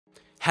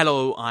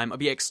Hello, I'm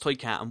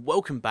BXToyCat and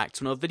welcome back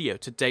to another video.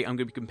 Today I'm going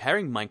to be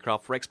comparing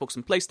Minecraft for Xbox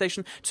and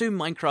PlayStation to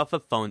Minecraft for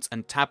phones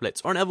and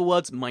tablets, or in other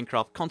words,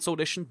 Minecraft Console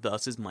Edition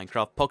versus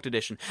Minecraft Pocket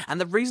Edition.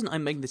 And the reason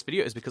I'm making this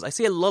video is because I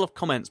see a lot of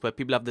comments where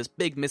people have this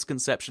big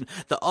misconception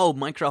that, oh,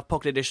 Minecraft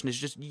Pocket Edition is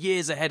just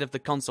years ahead of the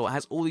console, it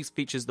has all these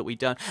features that we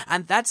don't,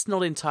 and that's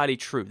not entirely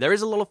true. There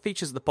is a lot of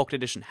features the Pocket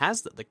Edition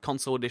has that the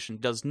Console Edition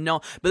does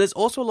not, but there's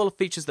also a lot of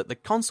features that the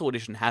Console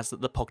Edition has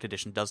that the Pocket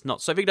Edition does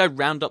not. So I figured I'd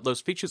round up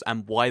those features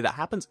and why that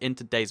happens in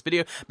today's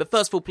video. But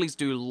first of all, please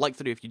do like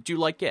the video if you do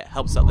like it. It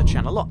helps out the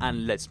channel a lot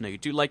and lets me know you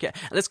do like it.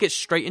 And let's get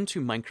straight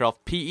into Minecraft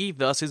PE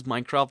versus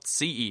Minecraft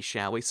CE,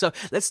 shall we? So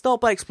let's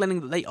start by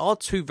explaining that they are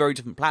two very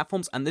different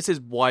platforms, and this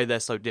is why they're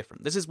so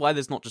different. This is why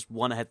there's not just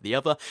one ahead of the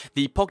other.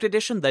 The Pocket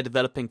Edition, they're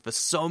developing for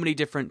so many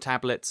different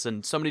tablets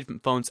and so many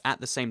different phones at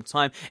the same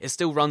time. It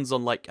still runs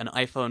on like an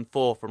iPhone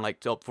 4 from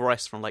like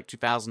 4S from like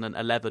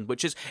 2011,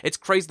 which is, it's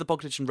crazy the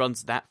Pocket Edition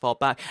runs that far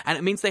back, and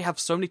it means they have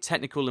so many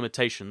technical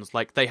limitations.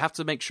 Like, they have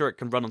to make sure it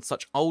can run on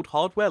such old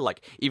hardware, like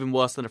even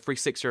worse than a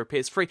 360 or a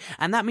PS3,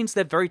 and that means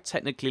they're very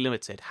technically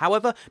limited.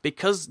 However,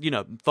 because, you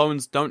know,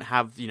 phones don't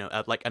have, you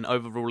know, like an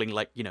overruling,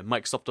 like, you know,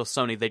 Microsoft or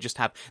Sony, they just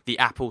have the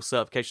Apple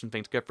certification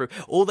thing to go through.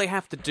 All they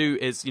have to do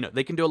is, you know,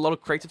 they can do a lot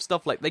of creative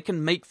stuff, like they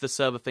can make the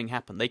server thing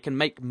happen, they can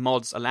make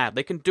mods allowed,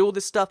 they can do all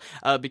this stuff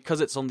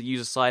because it's on the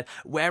user side,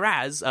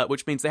 whereas,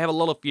 which means they have a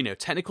lot of, you know,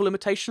 technical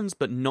limitations,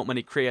 but not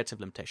many creative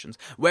limitations.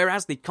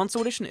 Whereas the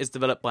Console Edition is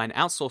developed by an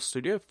outsourced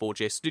studio,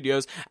 4J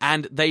Studios,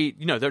 and they,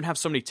 you know, don't have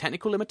so many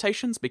technical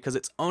limitations because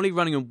it's only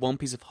running on one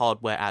piece of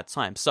hardware at a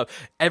time. So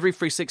every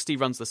 360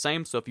 runs the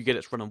same, so if you get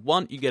it to run on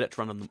one, you get it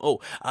to run on them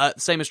all.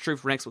 Same is true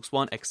for an Xbox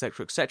One,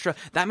 etc, etc.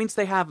 That means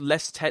they have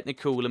less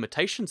technical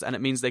limitations, and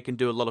it means they can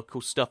do a lot of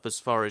cool stuff as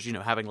far as, you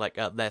know, having like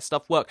their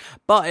stuff work,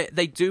 but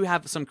they do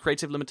have some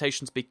creative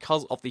limitations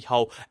because of the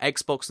whole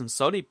Xbox and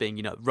Sony being,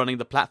 you know, running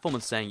the platform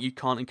and saying you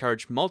can't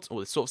encourage mods, all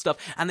this sort of stuff.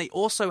 And they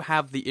also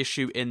have the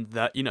issue in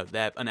that, you know,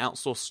 they're an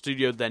outsourced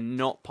studio, they're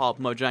not part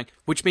of Mojang,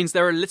 which means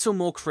they're a little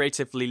more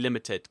creatively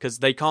limited because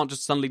they can't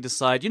just suddenly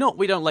decide, you know what,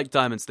 we don't like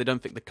diamonds, they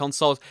don't think the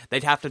consoles.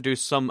 They'd have to do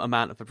some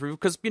amount of approval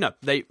because, you know,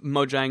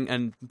 Mojang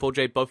and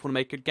 4J both want to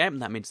make a good game,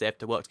 and that means they have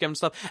to work together and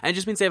stuff, and it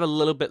just means they have a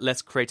little bit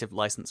less creative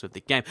license with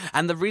the game.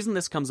 And the reason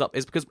this comes up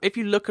is because if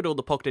you look at all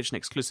the Pocket Edition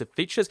exclusive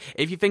features,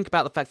 if you think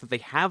about the fact that they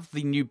have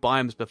the new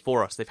biomes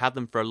before us, they've had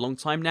them for a long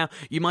time now,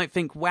 you might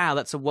think, wow,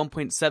 that's a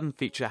 1.7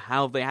 feature,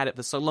 how have they had it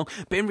for so long?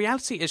 But in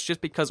reality, it's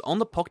just because on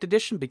the Pocket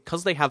Edition,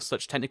 because they have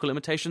such technical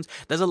limitations,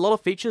 there's a lot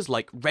of features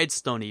like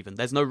redstone even.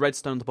 There's no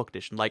redstone in the Pocket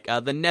Edition. Like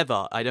the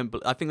Nether, I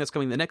think that's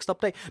coming in the next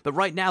update, but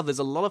right now there's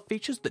a lot of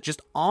features that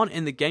just aren't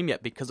in the game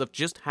yet because of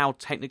just how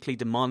technically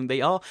demanding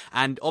they are,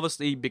 and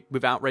obviously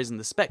without raising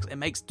the specs, it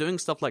makes doing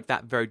stuff like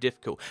that very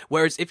difficult.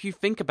 Whereas if you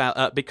think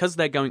about, because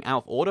they're going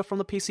out of order from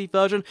the PC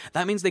version,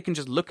 that means they can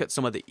just look at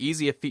some of the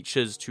easier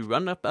features to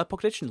run a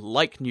Pocket Edition,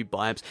 like new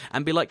biomes,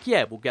 and be like,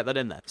 yeah, we'll get that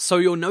in there. So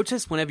you'll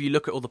notice whenever you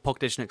look at all the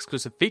Pocket Edition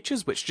exclusive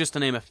features, which just to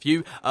name a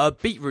few,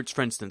 beetroots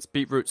for instance,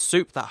 beetroot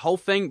soup, that whole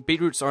thing,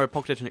 beetroots are a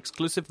Pocket Edition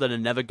exclusive that are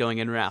never going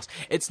anywhere else.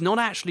 It's not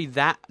actually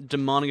that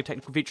demanding a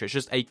technical feature, it's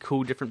just a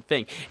cool different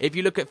thing. If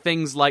you look at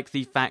things like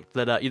the fact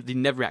that the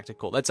Nether reactor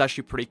core, that's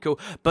actually pretty cool,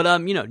 but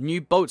you know,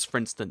 new boats for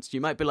instance,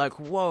 you might be like,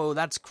 whoa,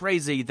 that's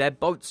crazy, they're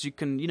boats, you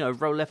can, you know,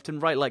 row left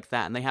and right like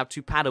that, and they have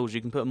two paddles,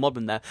 you can put a mod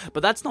in there,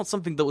 but that's not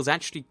something that was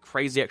actually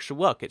crazy extra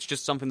work. It's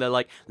just something they're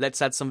like,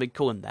 let's add something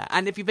cool in there.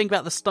 And if you think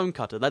about the stone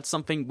cutter, that's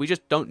something we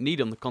just don't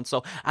need on the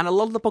console, and a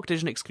lot of the Pocket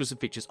Edition exclusive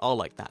features are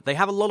like that. They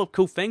have a lot of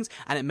cool things,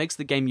 and it makes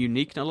the game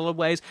unique in a lot of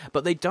ways,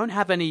 but they don't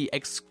have any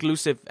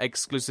exclusive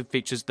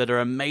features that are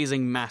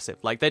amazing, massive.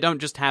 Like, they don't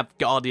just have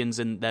guardians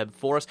in there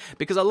for us,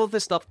 because a lot of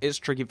this stuff is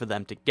tricky for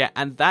them to get,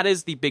 and that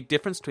is the big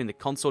difference between the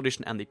Console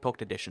Edition and the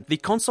Pocket Edition. The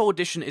Console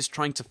Edition is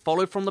trying to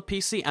follow from the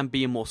PC and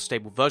be a more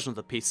stable version of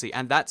the PC,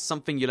 and that's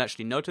something you'll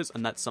actually notice,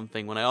 and that's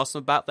something when I ask them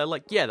about, they're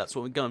like, yeah, that's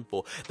what we're going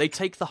for. They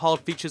take the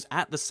hard features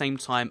at the same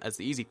time as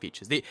the easy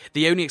features.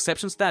 The only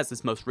exceptions to that is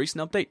this most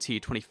recent update,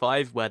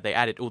 TU25, where they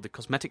added all the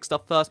cosmetic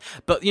stuff first,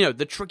 but, you know,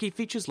 the tricky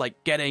features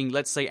like getting,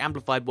 let's say,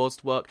 amplified worlds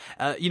to work,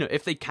 you know,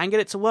 if they can get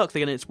it to work, they're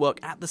going to get it to work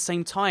at the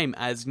same time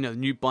as, you know,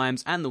 new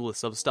biomes and all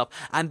this other stuff,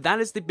 and that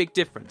is the big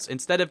difference.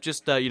 Instead of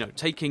just, you know,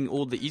 taking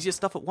all the easier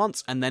stuff at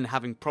once and then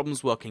having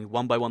problems working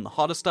one by one the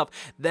harder stuff,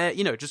 they're,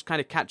 you know, just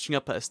kind of catching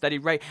up at a steady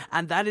rate,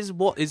 and that is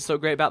what is so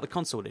great about the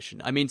Console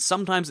Edition. I mean,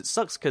 sometimes it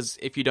sucks because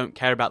if you don't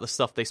care about the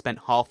stuff they spent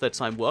half their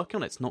time working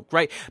on, it's not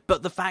great,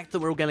 but the fact that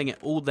we're all getting it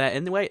all there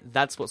anyway,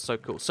 that's what's so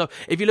cool. So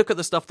if you look at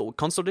the stuff that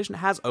Console Edition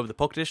has over the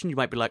Pocket Edition, you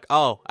might be like,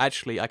 oh,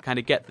 actually, I kind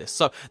of get this.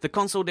 So the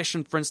Console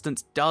Edition, for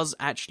instance, does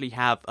actually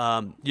have,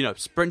 you know,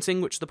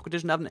 sprinting, which the Pocket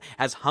Edition doesn't. It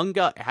has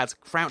hunger, it has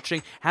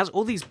crouching, has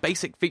all these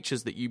basic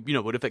features that you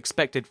know, would have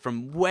expected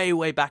from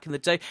way back in the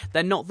day.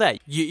 They're not there.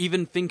 You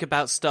even think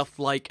about stuff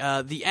like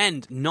the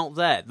end, not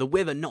there. The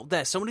wither, not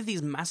there. So many of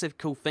these massive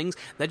cool things,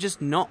 they're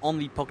just not on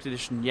the Pocket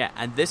Edition yet.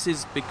 And this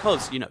is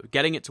because, you know,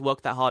 getting it to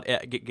work that hard,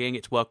 getting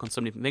it to work on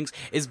so many different things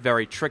is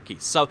very tricky.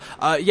 So,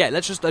 yeah,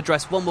 let's just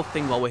address one more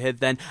thing while we're here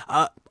then.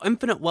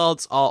 Infinite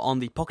Worlds are on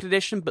the Pocket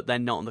Edition, but they're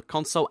not on the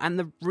console, and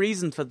the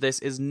reason for this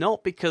is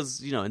not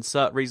because,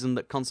 insert reason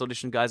that console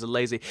edition guys are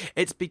lazy.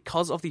 It's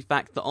because of the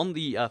fact that on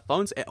the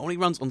phones, it only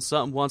runs on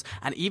certain ones,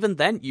 and even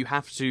then, you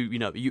have to,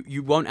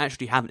 you won't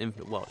actually have an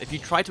infinite world. If you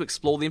try to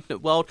explore the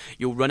infinite world,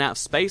 you'll run out of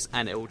space,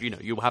 and it'll,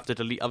 you'll have to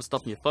delete other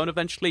stuff on your phone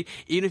eventually.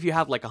 Even if you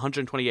have like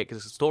 128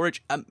 gigs of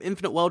storage,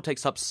 infinite world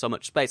takes up so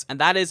much space, and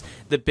that is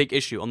the big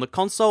issue. On the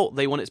console,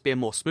 they want it to be a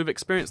more smooth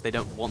experience. They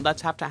don't want that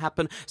to have to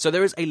happen, so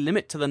there is a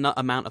limit to the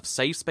amount of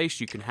save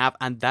space you can have,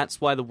 and that's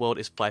why the world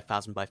is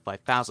 5,000 by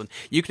 5,000.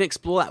 You can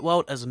explore that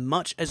world as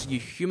much as you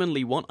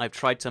humanly want. I've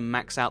tried to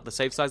max out the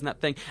save size in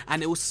that thing,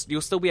 and you'll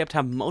still be able to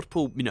have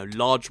multiple,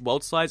 large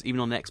world size, even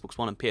on the Xbox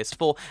One and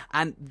PS4,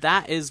 and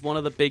that is one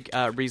of the big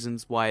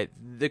reasons why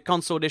the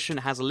console edition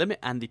has a limit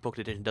and the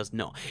Pocket Edition does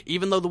not.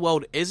 Even though the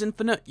world is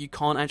infinite, you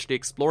can't actually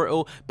explore it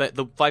all, but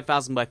the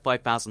 5,000 by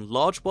 5,000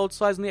 large world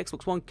size on the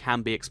Xbox One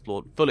can be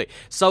explored fully.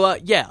 So,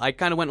 yeah, I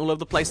kind of went all over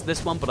the place with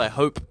this one, but I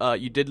hope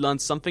you did learn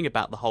something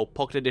about the whole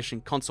Pocket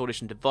Edition, console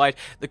edition divide.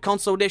 The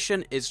console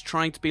edition is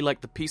trying to be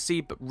like the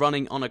PC, but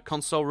running on a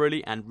console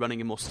really, and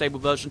running a more stable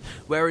version,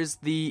 whereas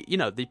the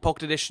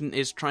Pocket Edition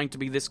is trying to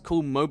be this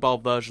cool mobile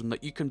version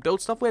that you can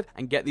build stuff with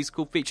and get these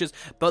cool features,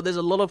 but there's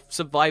a lot of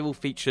survival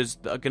features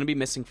that are going to be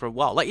missing for a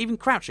while, like even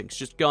crouching's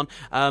just gone,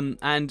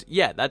 and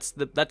yeah, that's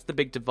the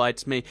big divide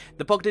to me.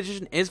 The Pocket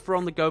Edition is for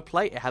on-the-go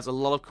play. It has a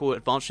lot of cool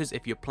advantages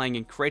if you're playing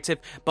in creative,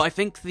 but I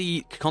think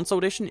the console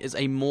edition is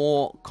a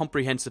more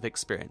comprehensive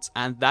experience,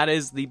 and that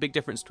is the big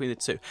difference between the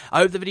two. I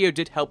hope the video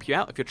did help you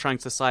out if you're trying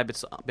to decide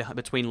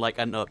between like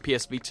a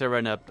PS Vita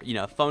and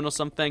a phone or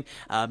something.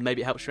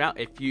 Maybe it helps you out.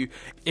 If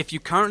you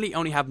currently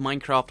only have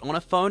Minecraft on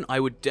a phone, I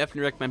would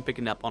definitely recommend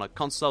picking it up on a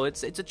console.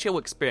 It's a chill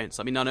experience.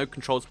 I mean, I know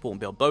control support will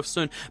be on both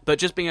soon, but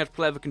just being able to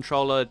play with a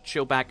controller,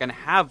 chill back, and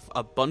have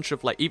a bunch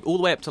of all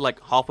the way up to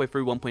like halfway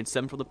through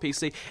 1.7 from the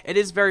PC, it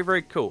is very,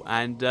 very cool.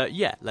 And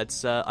yeah,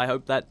 I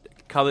hope that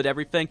covered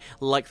everything.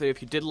 Like the video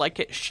if you did like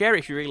it, share it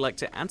if you really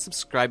liked it, and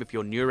subscribe if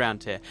you're new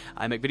around here.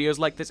 I make videos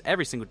like this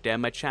every single day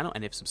on my channel,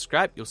 and if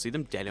subscribed, you'll see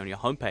them daily on your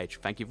homepage.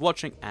 Thank you for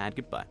watching, and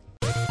goodbye.